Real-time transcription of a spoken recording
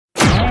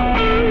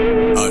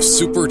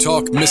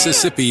SuperTalk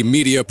Mississippi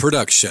media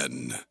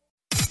production.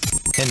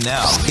 And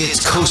now,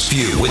 it's Coast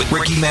View with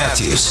Ricky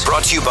Matthews.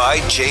 Brought to you by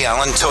J.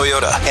 Allen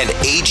Toyota and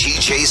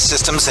AGJ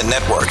Systems and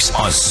Networks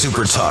on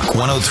SuperTalk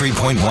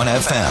 103.1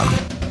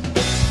 FM.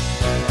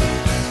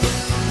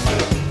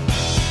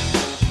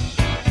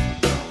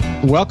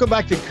 Welcome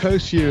back to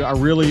Coast View. I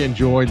really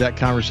enjoyed that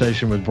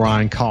conversation with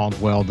Brian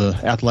Caldwell, the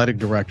athletic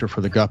director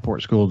for the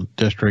Gulfport School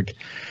District,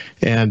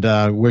 and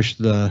wish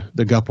the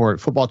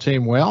Gulfport football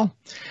team well.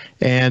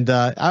 And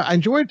I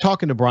enjoyed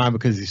talking to Brian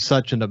because he's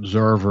such an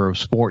observer of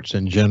sports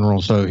in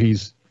general. So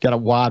he's got a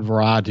wide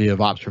variety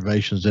of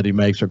observations that he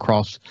makes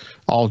across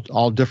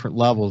all different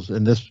levels.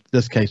 In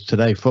this case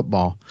today,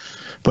 football,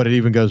 but it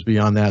even goes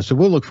beyond that. So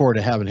we'll look forward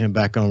to having him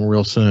back on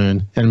real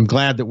soon. And I'm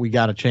glad that we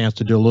got a chance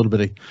to do a little bit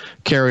of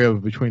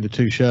carryover between the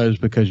two shows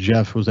because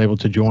Jeff was able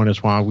to join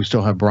us while we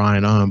still have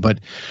Brian on. But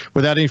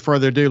without any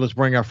further ado, let's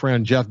bring our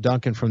friend Jeff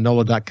Duncan from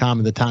NOLA.com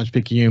and the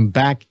Times-Picayune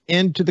back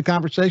into the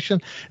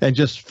conversation. And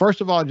just first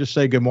of all, just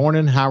say good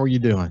morning. How are you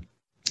doing?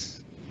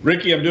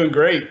 Ricky, I'm doing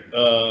great.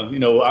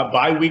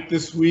 Bye week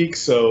this week,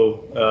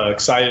 so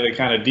excited to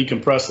kind of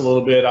decompress a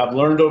little bit. I've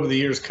learned over the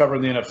years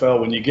covering the NFL,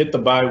 when you get the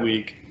bye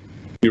week,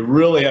 you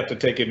really have to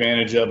take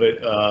advantage of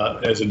it.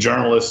 As a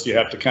journalist, you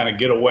have to kind of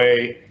get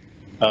away.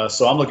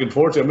 So I'm looking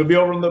forward to it. I'm going to be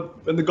over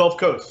in the Gulf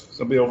Coast.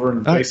 So I'll be over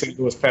in Bay St.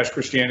 Louis, Pass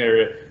Christian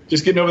area.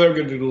 Just getting over there,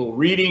 going to do a little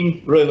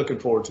reading. Really looking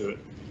forward to it.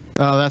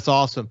 Oh, that's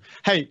awesome.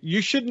 Hey,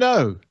 you should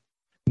know.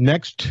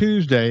 Next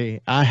Tuesday,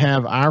 I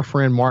have our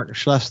friend Mark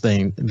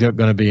Schlestein going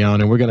to be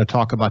on, and we're going to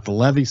talk about the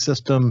levee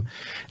system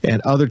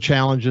and other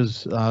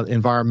challenges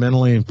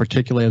environmentally, and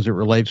particularly as it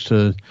relates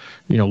to,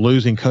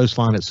 losing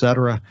coastline, et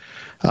cetera.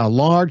 A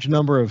large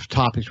number of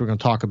topics we're going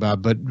to talk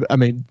about, but I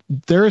mean,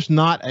 there's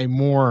not a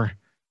more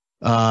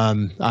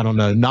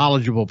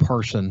knowledgeable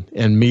person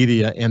in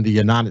media in the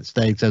United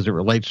States as it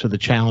relates to the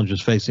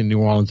challenges facing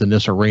New Orleans in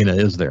this arena,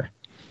 is there?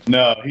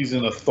 No, he's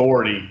an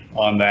authority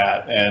on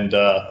that, and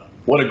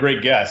what a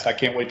great guest. I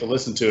can't wait to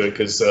listen to it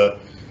because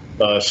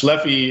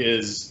Schleffy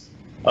is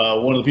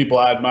one of the people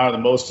I admire the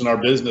most in our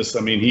business.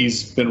 I mean,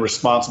 he's been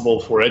responsible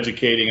for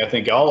educating, I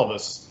think, all of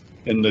us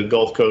in the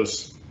Gulf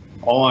Coast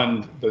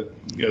on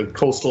the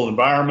coastal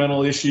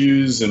environmental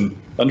issues and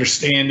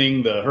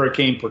understanding the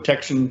hurricane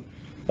protection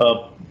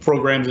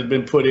programs that have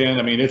been put in.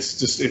 I mean,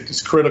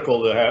 it's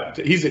critical to have.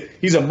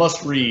 He's a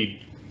must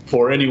read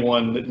for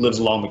anyone that lives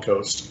along the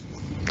coast.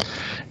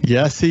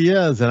 Yes, he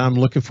is, and I'm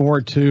looking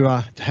forward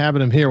to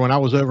having him here. When I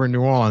was over in New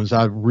Orleans,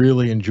 I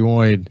really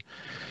enjoyed.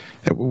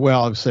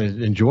 Well, I would say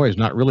enjoy is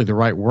not really the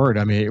right word.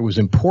 I mean, it was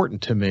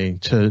important to me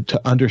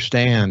to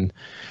understand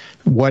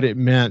what it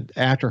meant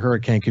after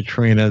Hurricane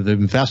Katrina, the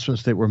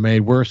investments that were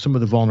made, where some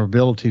of the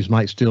vulnerabilities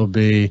might still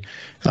be,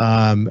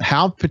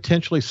 how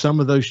potentially some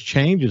of those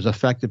changes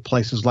affected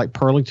places like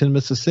Pearlington,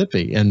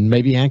 Mississippi, and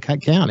maybe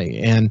Hancock County.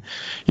 And,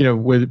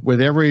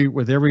 with every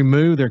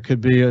move, there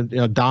could be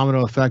a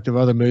domino effect of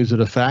other moves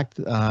that affect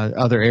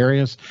other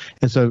areas.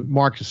 And so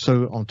Mark is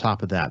so on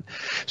top of that.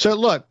 So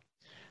look,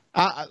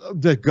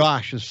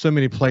 there's so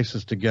many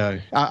places to go.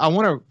 I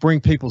want to bring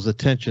people's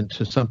attention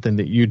to something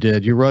that you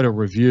did. You wrote a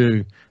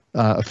review,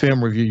 a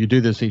film review. You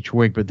do this each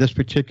week, but this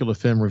particular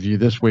film review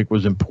this week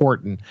was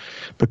important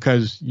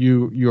because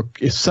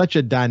it's such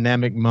a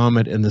dynamic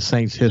moment in the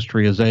Saints'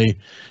 history as they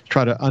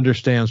try to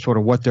understand sort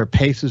of what their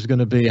pace is going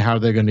to be, how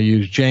they're going to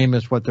use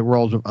Jameis, what the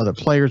roles of other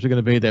players are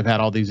going to be. They've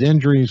had all these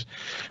injuries,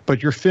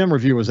 but your film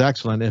review was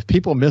excellent. If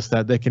people miss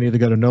that, they can either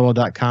go to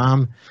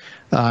NOLA.com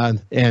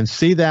and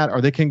see that, or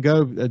they can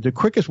go. The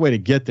quickest way to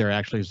get there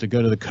actually is to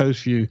go to the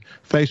Coast View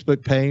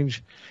Facebook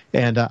page.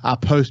 And I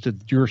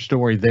posted your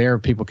story there.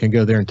 People can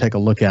go there and take a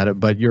look at it.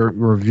 But your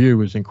review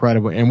is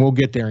incredible. And we'll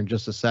get there in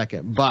just a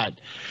second.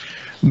 But,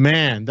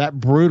 man, that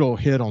brutal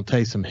hit on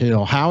Taysom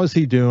Hill, how is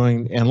he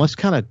doing? And let's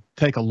kind of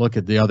take a look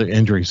at the other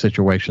injury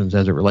situations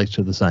as it relates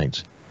to the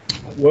Saints.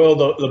 Well,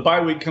 the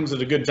bye week comes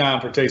at a good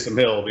time for Taysom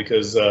Hill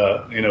because,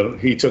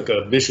 he took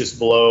a vicious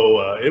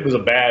blow. It was a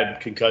bad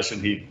concussion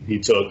he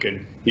took.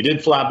 And he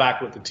did fly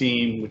back with the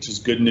team, which is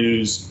good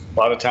news. A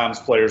lot of times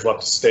players will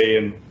have to stay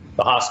in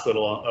the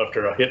hospital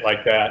after a hit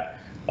like that.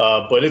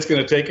 But it's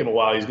going to take him a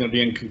while. He's going to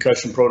be in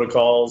concussion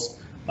protocols.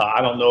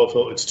 I don't know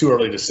if it's too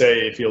early to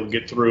say if he'll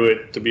get through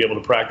it to be able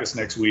to practice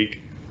next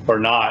week or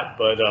not.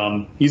 But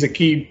he's a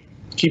key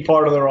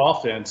part of their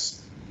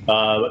offense.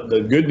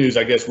 The good news,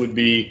 I guess, would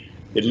be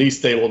at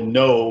least they will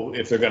know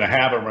if they're going to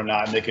have him or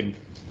not, and they can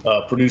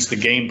produce the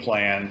game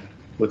plan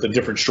with a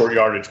different short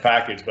yardage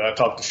package. But I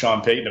talked to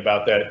Sean Payton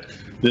about that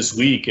this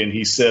week, and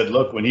he said,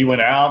 look, when he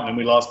went out and then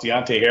we lost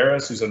Deontay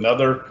Harris, who's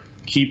another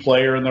key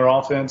player in their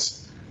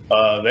offense,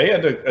 they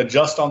had to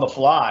adjust on the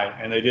fly,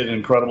 and they did an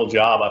incredible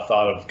job, I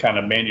thought, of kind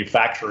of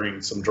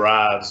manufacturing some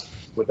drives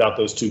without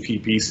those two key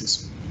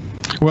pieces.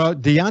 Well,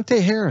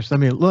 Deontay Harris, I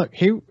mean, look,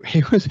 he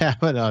was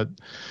having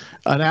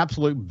an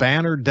absolute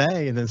banner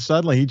day, and then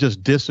suddenly he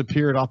just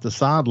disappeared off the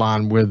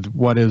sideline with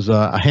what is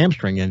a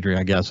hamstring injury,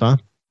 I guess, huh?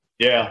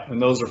 Yeah,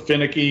 and those are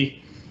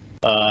finicky.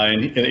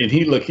 And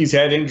he's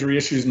had injury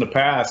issues in the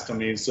past. I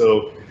mean,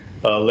 so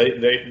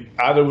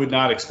I would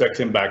not expect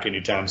him back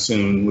anytime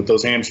soon with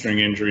those hamstring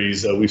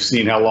injuries. We've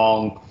seen how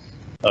long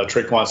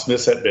Traquan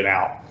Smith had been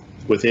out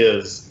with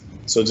his.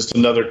 So just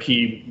another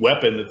key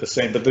weapon that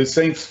the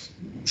Saints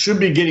should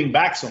be getting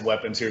back some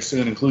weapons here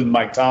soon, including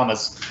Mike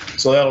Thomas.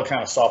 So that'll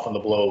kind of soften the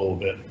blow a little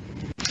bit.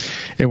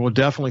 It will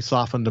definitely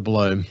soften the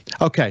blow.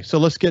 Okay, so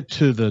let's get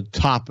to the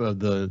top of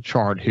the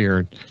chart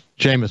here.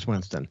 Jameis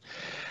Winston.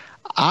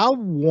 I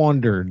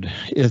wondered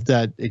if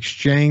that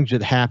exchange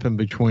that happened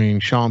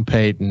between Sean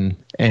Payton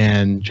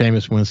and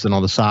Jameis Winston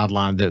on the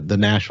sideline that the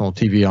national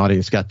TV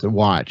audience got to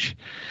watch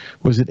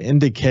was an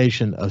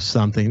indication of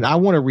something. I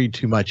want to read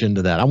too much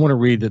into that. I want to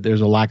read that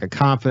there's a lack of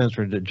confidence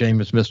or that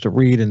Jameis missed a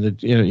read and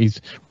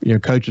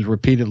that coaches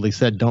repeatedly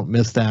said don't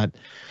miss that.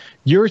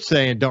 You're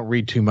saying don't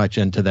read too much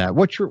into that.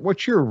 What's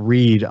your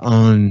read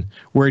on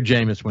where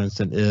Jameis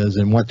Winston is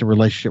and what the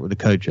relationship with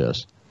the coach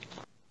is?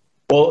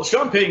 Well,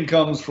 Sean Payton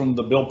comes from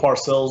the Bill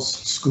Parcells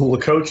School of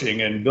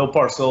Coaching, and Bill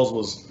Parcells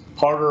was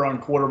harder on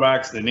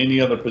quarterbacks than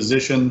any other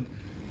position.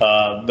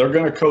 They're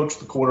going to coach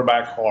the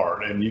quarterback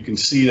hard, and you can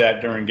see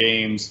that during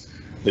games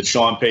that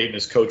Sean Payton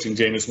is coaching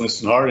Jameis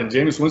Winston hard, and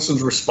Jameis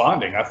Winston's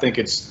responding. I think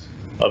it's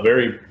a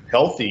very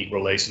healthy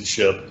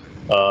relationship.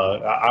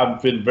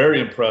 I've been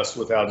very impressed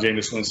with how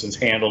Jameis Winston's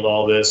handled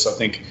all this. I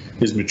think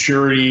his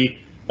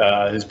maturity,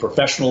 his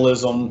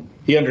professionalism,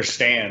 he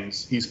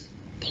understands he's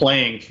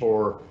playing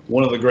for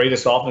one of the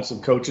greatest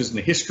offensive coaches in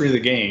the history of the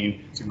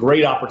game. It's a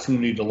great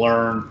opportunity to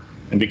learn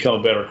and become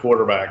a better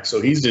quarterback. So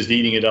he's just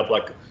eating it up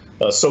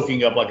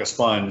soaking up like a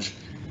sponge.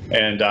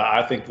 And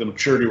I think the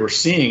maturity we're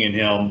seeing in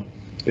him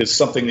is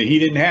something that he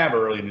didn't have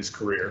early in his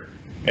career.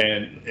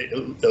 And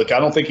I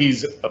don't think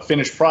he's a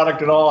finished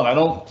product at all. And I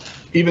don't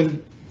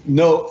even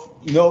know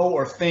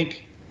or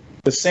think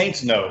the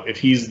Saints know if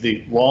he's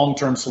the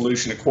long-term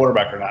solution at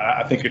quarterback or not.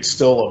 I think it's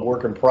still a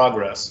work in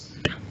progress.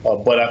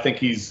 But I think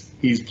he's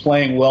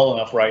playing well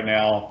enough right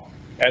now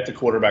at the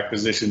quarterback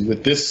position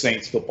with this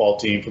Saints football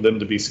team for them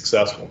to be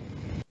successful.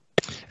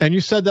 And you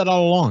said that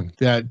all along,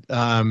 that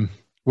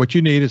what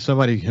you need is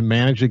somebody who can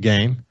manage a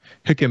game,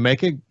 who can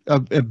make a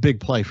big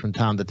play from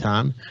time to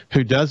time,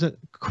 who doesn't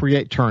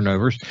create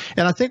turnovers.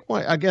 And I think,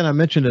 again, I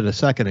mentioned it a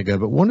second ago,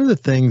 but one of the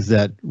things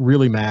that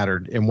really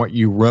mattered in what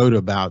you wrote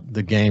about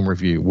the game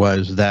review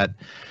was that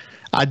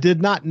I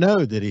did not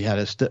know that he had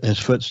his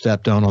foot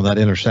stepped on that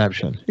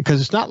interception,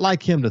 because it's not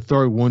like him to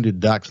throw wounded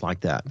ducks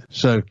like that.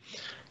 So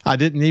I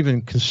didn't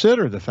even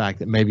consider the fact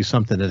that maybe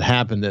something had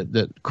happened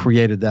that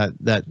created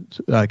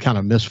that kind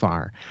of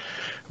misfire.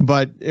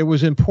 But it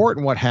was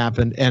important what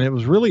happened, and it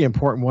was really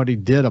important what he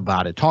did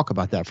about it. Talk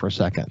about that for a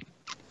second.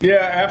 Yeah,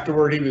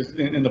 afterward, he was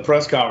in the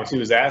press conference. He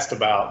was asked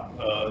about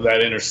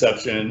that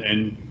interception,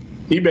 and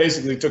he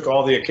basically took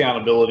all the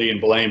accountability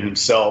and blamed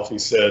himself. He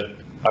said,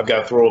 I've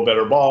got to throw a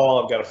better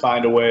ball. I've got to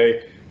find a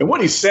way. And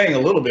what he's saying a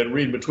little bit,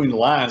 reading between the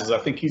lines, is I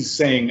think he's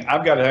saying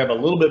I've got to have a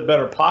little bit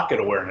better pocket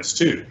awareness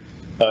too.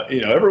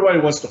 Everybody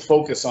wants to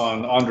focus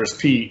on Andres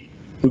Pete,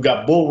 who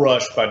got bull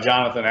rushed by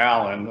Jonathan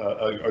Allen,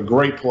 a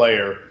great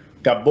player,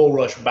 got bull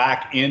rushed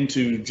back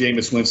into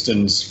Jameis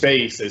Winston's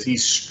face as he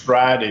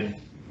strided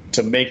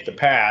to make the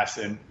pass,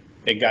 and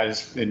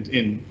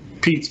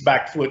Pete's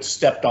back foot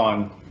stepped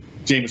on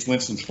Jameis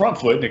Winston's front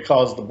foot, and it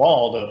caused the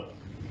ball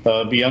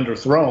to be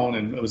underthrown,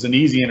 and it was an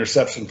easy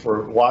interception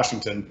for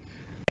Washington.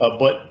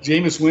 But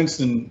Jameis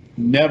Winston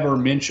never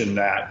mentioned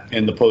that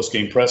in the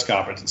post-game press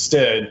conference.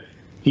 Instead,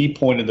 he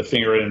pointed the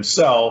finger at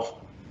himself,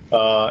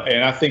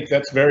 and I think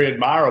that's very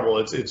admirable.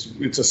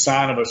 It's a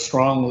sign of a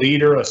strong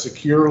leader, a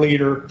secure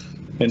leader,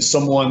 and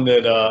someone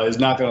that is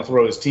not going to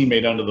throw his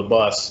teammate under the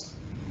bus.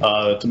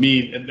 To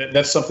me,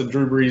 that's something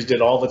Drew Brees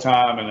did all the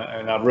time,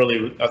 and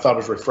I thought it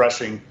was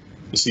refreshing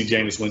to see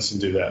Jameis Winston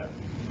do that.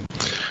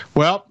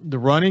 Well, the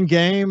running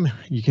game,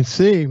 you can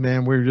see,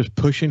 man, we're just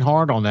pushing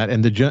hard on that,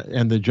 and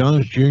the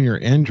Jones Jr.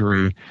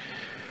 injury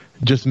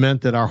just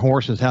meant that our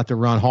horses have to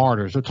run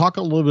harder. So talk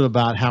a little bit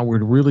about how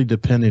we're really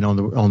depending on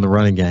the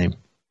running game.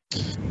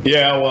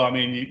 Yeah, well, I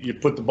mean, you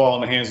put the ball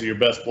in the hands of your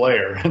best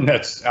player, and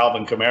that's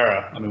Alvin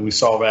Kamara. I mean, we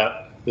saw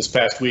that this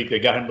past week. They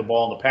got him the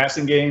ball in the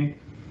passing game.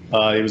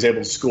 He was able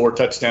to score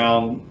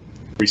touchdown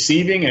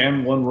receiving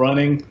and one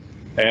running,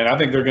 and I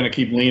think they're going to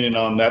keep leaning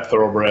on that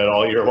thoroughbred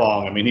all year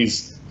long. I mean,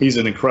 he's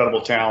an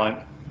incredible talent,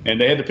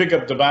 and they had to pick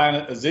up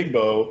Devine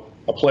Ozigbo,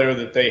 a player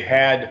that they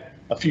had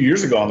a few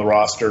years ago on the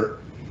roster,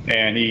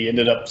 and he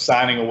ended up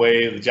signing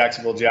away the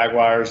Jacksonville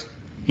Jaguars.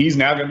 He's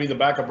now going to be the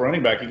backup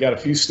running back. He got a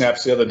few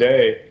snaps the other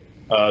day.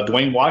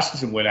 Dwayne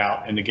Washington went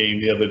out in the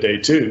game the other day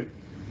too.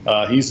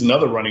 He's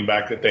another running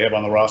back that they have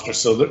on the roster.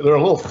 So they're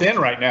a little thin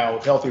right now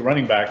with healthy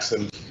running backs,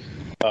 and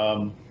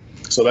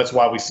so that's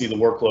why we see the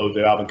workload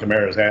that Alvin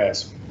Kamara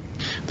has.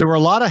 There were a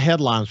lot of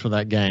headlines for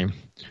that game.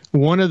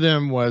 One of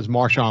them was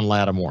Marshawn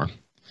Lattimore.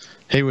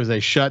 He was a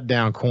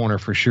shutdown corner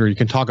for sure. You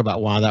can talk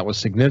about why that was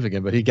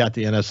significant, but he got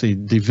the NFC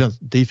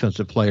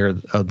Defensive Player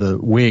of the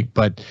Week.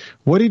 But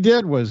what he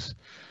did was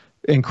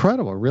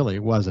incredible, really,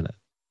 wasn't it?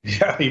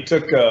 Yeah, he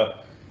took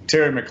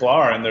Terry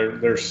McLaurin,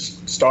 their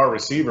star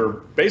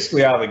receiver,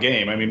 basically out of the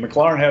game. I mean,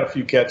 McLaurin had a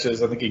few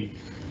catches. I think he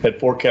had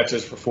 4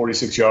 catches for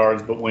 46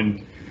 yards. But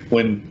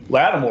when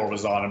Lattimore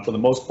was on him, for the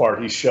most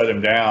part, he shut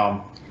him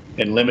down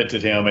and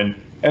limited him.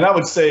 And I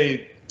would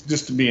say,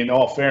 just to be in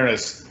all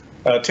fairness,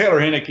 Taylor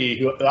Heinicke,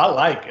 who I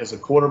like as a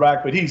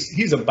quarterback, but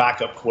he's a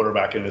backup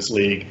quarterback in this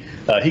league.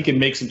 He can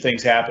make some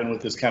things happen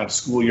with this kind of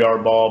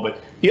schoolyard ball, but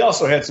he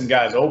also had some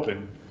guys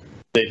open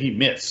that he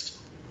missed.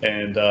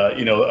 And,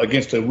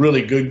 against a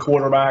really good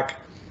quarterback,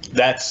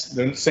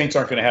 the Saints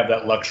aren't going to have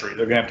that luxury.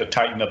 They're going to have to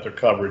tighten up their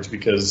coverage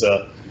because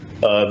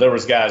there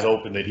was guys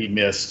open that he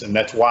missed, and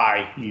that's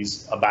why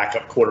he's a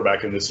backup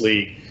quarterback in this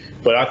league.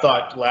 But I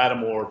thought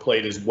Lattimore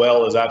played as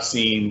well as I've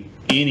seen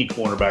any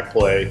cornerback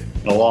play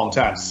in a long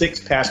time. 6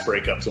 pass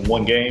breakups in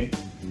one game.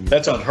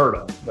 That's unheard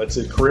of. That's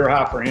a career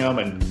high for him,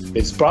 and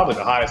it's probably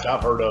the highest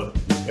I've heard of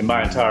in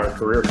my entire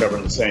career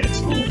covering the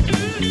Saints.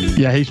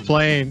 Yeah,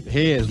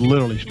 he is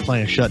literally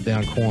playing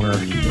shutdown corner.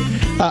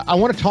 I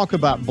want to talk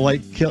about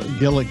Blake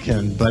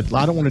Gillikin, but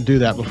I don't want to do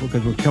that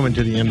because we're coming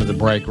to the end of the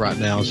break right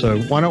now. So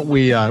why don't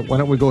we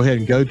go ahead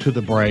and go to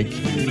the break,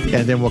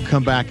 and then we'll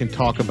come back and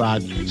talk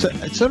about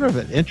sort of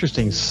an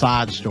interesting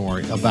side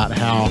story about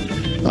how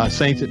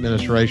Saints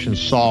administration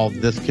saw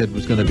this kid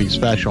was going to be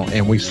special,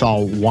 and we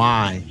saw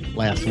why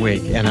last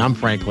week. And I'm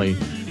frankly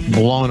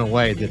blown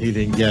away that he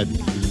didn't get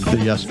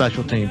the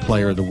special team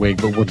player of the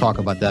week, but we'll talk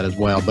about that as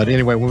well. But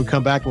anyway, when we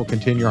come back, we'll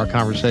continue our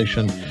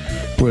conversation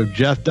with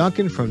Jeff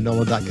Duncan from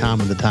NOLA.com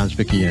and the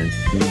Times-Picayune.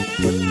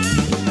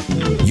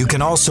 You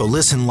can also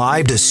listen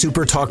live to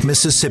Super Talk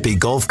Mississippi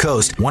Gulf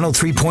Coast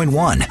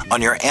 103.1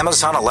 on your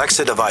Amazon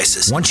Alexa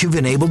devices. Once you've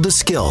enabled the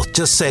skill,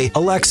 just say,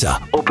 Alexa,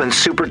 open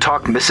Super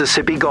Talk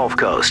Mississippi Gulf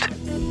Coast.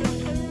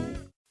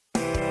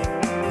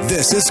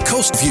 This is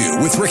Coast View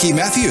with Ricky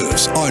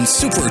Matthews on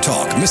Super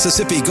Talk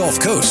Mississippi Gulf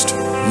Coast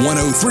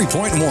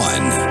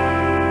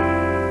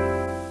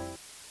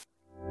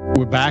 103.1.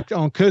 We're back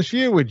on Coast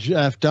View with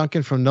Jeff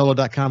Duncan from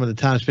NOLA.com and the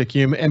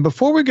Times-Picayune. And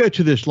before we go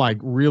to this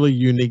really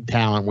unique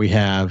talent we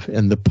have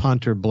in the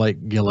punter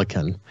Blake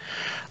Gillikin,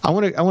 I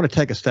want to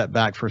take a step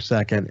back for a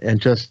second and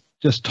just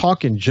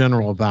talk in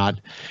general about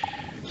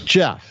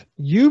Jeff.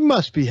 You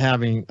must be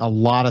having a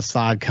lot of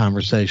side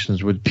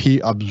conversations with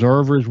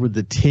observers with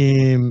the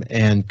team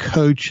and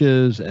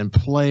coaches and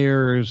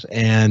players,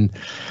 and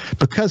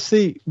because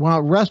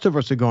while the rest of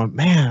us are going,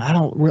 man, I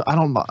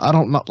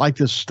don't like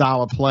this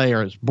style of play,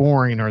 or it's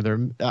boring, or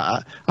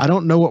I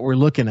don't know what we're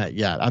looking at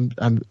yet.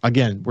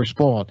 Again, we're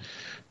spoiled.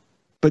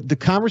 But the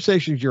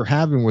conversations you're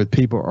having with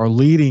people are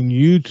leading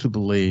you to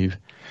believe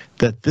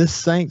that this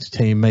Saints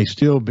team may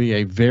still be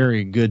a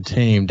very good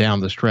team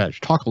down the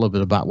stretch. Talk a little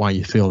bit about why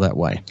you feel that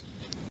way.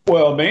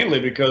 Well, mainly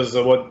because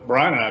of what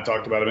Brian and I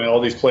talked about. I mean,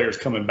 all these players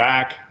coming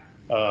back,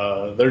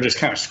 they're just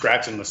kind of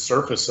scratching the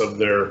surface of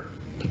their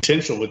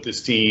potential with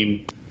this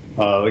team.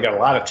 They got a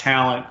lot of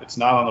talent. It's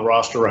not on the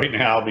roster right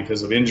now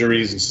because of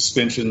injuries and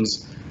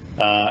suspensions.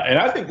 And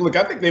I think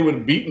they would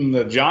have beaten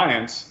the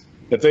Giants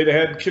if they'd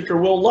had kicker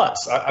Will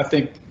Lutz. I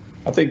think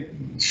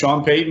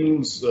Sean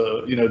Payton's,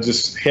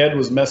 just head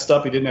was messed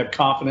up. He didn't have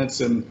confidence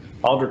in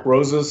Aldrick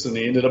Rosas, and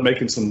he ended up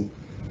making some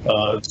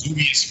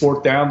dubious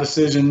fourth down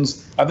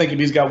decisions. I think if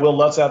he's got Will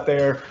Lutz out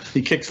there,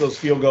 he kicks those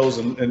field goals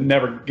and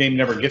game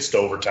never gets to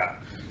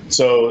overtime.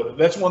 So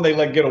that's one they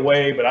let get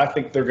away, but I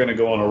think they're going to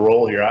go on a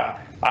roll here.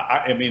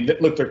 I mean,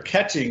 look, they're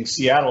catching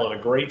Seattle at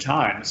a great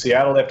time.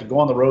 Seattle, they have to go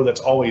on the road. That's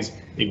always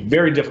a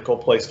very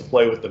difficult place to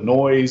play with the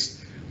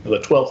noise. The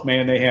 12th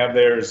man they have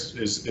there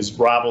is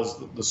rivals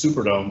the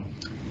Superdome.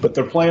 But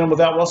they're playing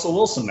without Russell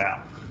Wilson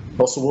now.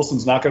 Russell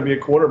Wilson's not going to be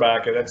a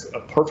quarterback, and that's a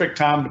perfect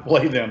time to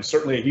play them.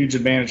 Certainly a huge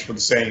advantage for the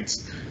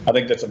Saints. I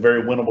think that's a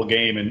very winnable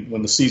game, and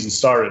when the season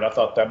started, I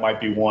thought that might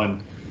be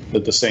one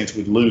that the Saints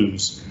would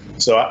lose.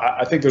 So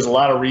I think there's a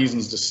lot of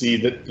reasons to see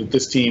that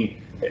this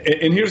team –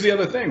 and here's the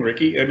other thing,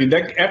 Ricky. I mean,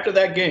 after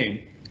that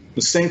game,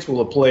 the Saints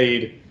will have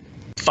played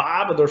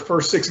 5 of their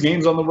first 6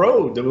 games on the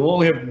road. They will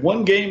only have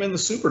 1 game in the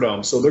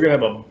Superdome, so they're going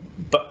to have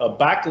a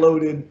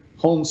backloaded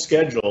home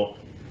schedule,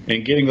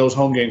 and getting those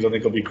home games I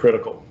think will be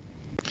critical.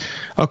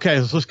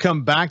 Okay, so let's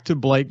come back to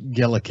Blake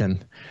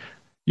Gillikin.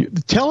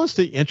 Tell us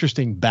the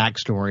interesting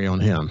backstory on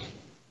him.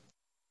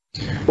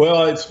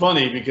 Well, it's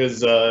funny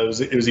because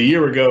it was a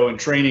year ago in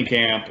training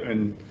camp,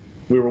 and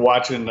we were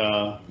watching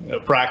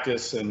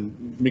practice,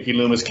 and Mickey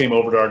Loomis came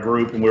over to our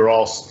group, and we were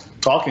all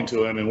talking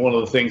to him. And one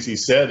of the things he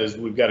said is,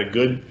 we've got a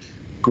good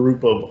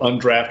group of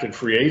undrafted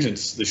free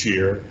agents this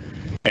year.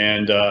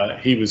 And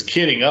he was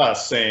kidding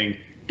us, saying,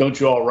 don't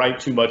you all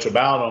write too much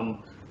about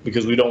them,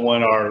 because we don't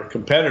want our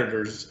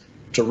competitors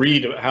to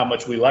read how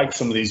much we like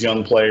some of these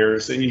young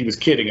players. And he was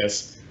kidding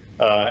us.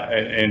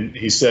 And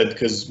he said,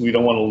 because we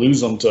don't want to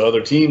lose them to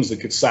other teams that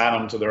could sign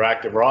them to their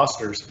active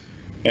rosters.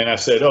 And I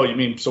said, oh, you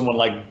mean someone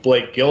like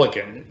Blake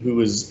Gillikin, who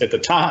was at the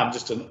time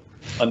just an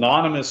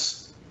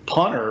anonymous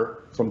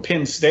punter from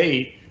Penn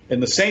State.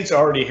 And the Saints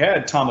already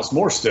had Thomas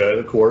Morstead,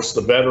 of course,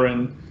 the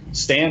veteran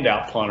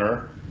standout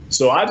punter.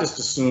 So I just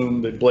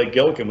assumed that Blake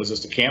Gillikin was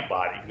just a camp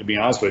body, to be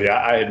honest with you.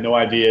 I had no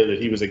idea that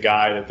he was a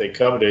guy that they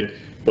coveted.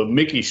 But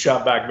Mickey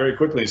shot back very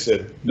quickly and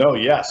said, no,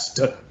 yes,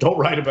 don't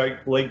write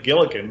about Blake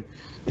Gillikin.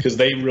 because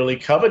they really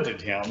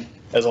coveted him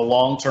as a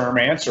long-term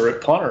answer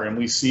at punter, and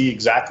we see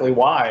exactly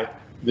why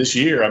this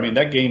year. I mean,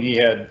 that game he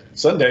had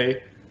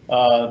Sunday,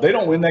 they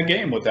don't win that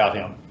game without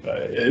him.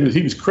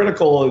 He was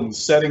critical in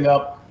setting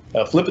up,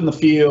 flipping the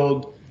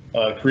field,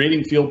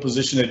 creating field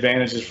position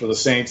advantages for the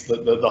Saints.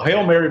 The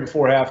Hail Mary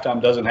before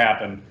halftime doesn't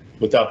happen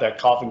without that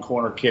coffin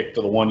corner kick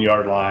to the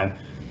 1-yard line.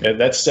 And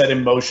that set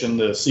in motion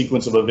the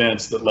sequence of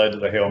events that led to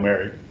the Hail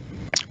Mary.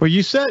 Well,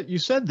 you said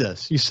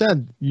this. You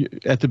said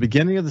at the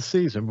beginning of the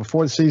season,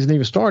 before the season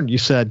even started, you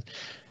said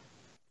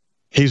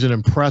he has an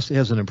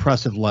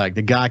impressive leg.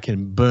 The guy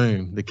can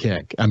boom the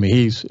kick. I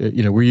mean,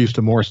 we're used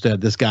to Morstead.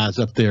 This guy's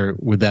up there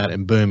with that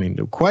and booming.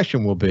 The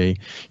question will be,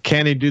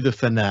 can he do the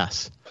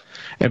finesse?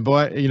 And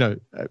boy,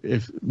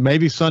 if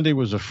maybe Sunday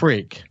was a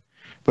freak,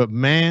 but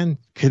man,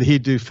 could he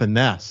do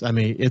finesse? I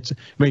mean,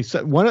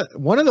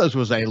 one of those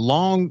was a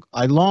long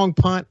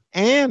punt,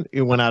 and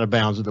it went out of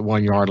bounds at the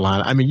 1-yard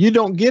line. I mean, you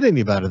don't get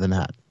any better than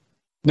that.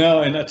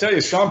 No, and I tell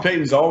you, Sean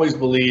Payton's always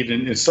believed,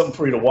 and it's something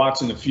for you to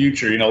watch in the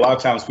future. A lot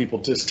of times people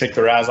just take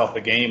their eyes off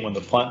the game when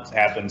the punt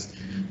happens.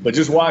 But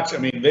just watch. I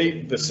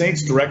mean, the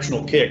Saints'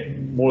 directional kick,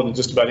 more than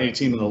just about any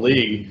team in the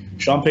league,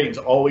 Sean Payton's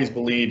always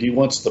believed he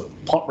wants the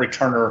punt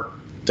returner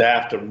to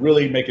have to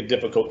really make a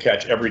difficult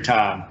catch every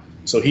time.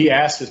 So he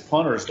asked his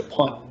punters to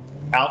punt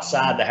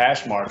outside the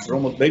hash marks.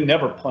 They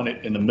never punt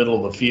it in the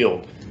middle of the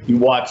field. You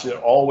watch it,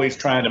 always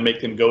trying to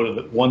make them go to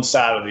the one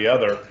side or the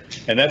other,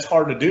 and that's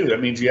hard to do.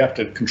 That means you have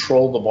to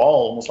control the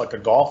ball almost like a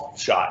golf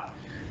shot.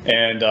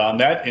 And on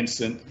that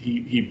instant,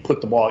 he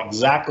put the ball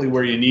exactly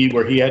where you need,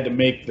 where he had to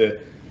make the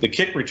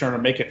kick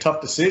returner make a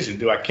tough decision.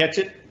 Do I catch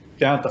it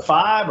down at the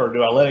 5, or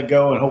do I let it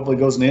go and hopefully it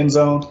goes in the end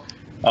zone?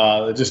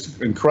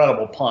 Just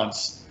incredible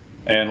punts.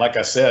 And like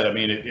I said, I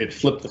mean, it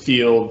flipped the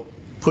field,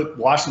 put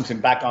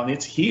Washington back on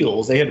its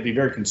heels. They had to be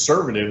very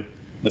conservative.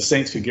 The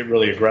Saints could get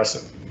really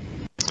aggressive.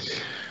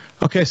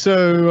 Okay,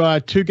 so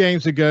 2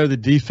 games ago, the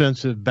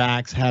defensive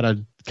backs had a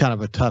kind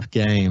of a tough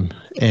game,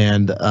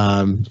 and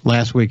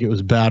last week it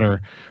was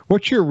better.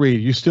 What's your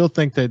read? You still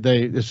think that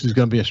this is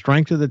going to be a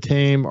strength of the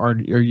team, or are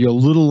you a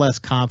little less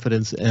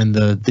confident in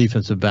the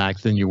defensive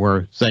backs than you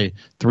were, say,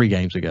 3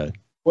 games ago?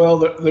 Well,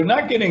 they're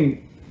not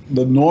getting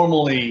the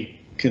normally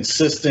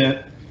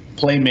consistent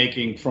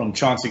playmaking from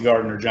Chauncey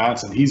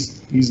Gardner-Johnson.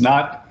 He's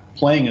not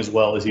playing as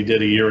well as he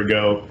did a year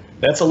ago.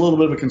 That's a little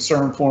bit of a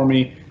concern for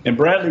me. And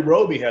Bradley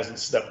Roby hasn't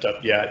stepped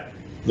up yet,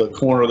 the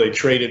corner they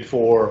traded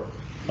for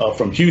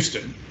from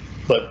Houston.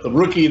 But the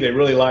rookie, they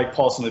really like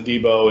Paulson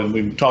Adebo, and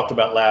we've talked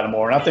about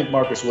Lattimore. And I think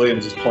Marcus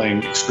Williams is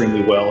playing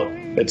extremely well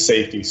at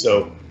safety.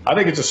 So I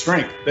think it's a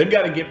strength. They've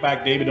got to get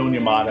back David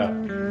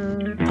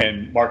Onyemata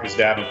and Marcus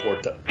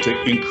Davenport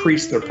to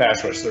increase their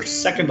pass rush. They're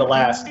second to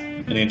last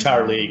in the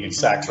entire league in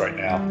sacks right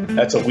now.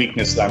 That's a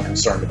weakness that I'm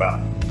concerned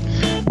about.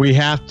 We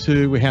have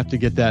to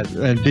get that.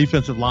 And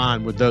defensive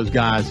line with those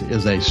guys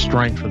is a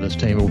strength for this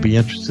team. It will be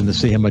interesting to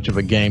see how much of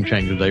a game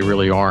changer they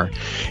really are.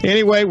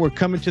 Anyway, we're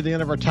coming to the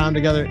end of our time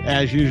together.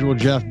 As usual,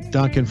 Jeff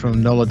Duncan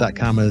from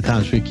NOLA.com and the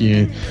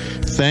Times-Picayune.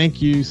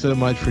 Thank you so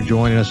much for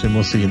joining us, and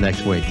we'll see you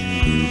next week.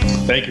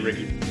 Thank you,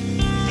 Ricky.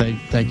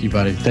 Thank you,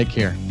 buddy. Take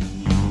care.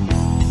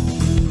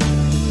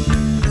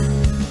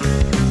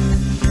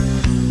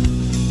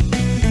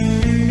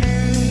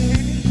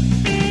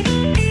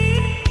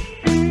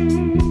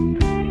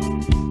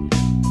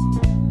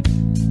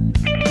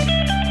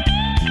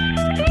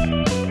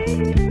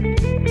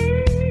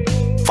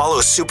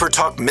 Follow Super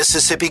Talk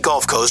Mississippi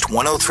Gulf Coast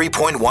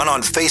 103.1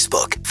 on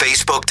Facebook.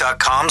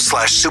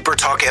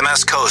 Facebook.com/SuperTalk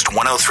MS Coast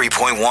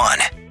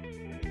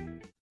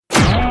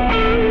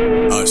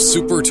 103.1. A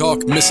Super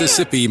Talk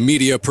Mississippi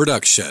media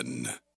production.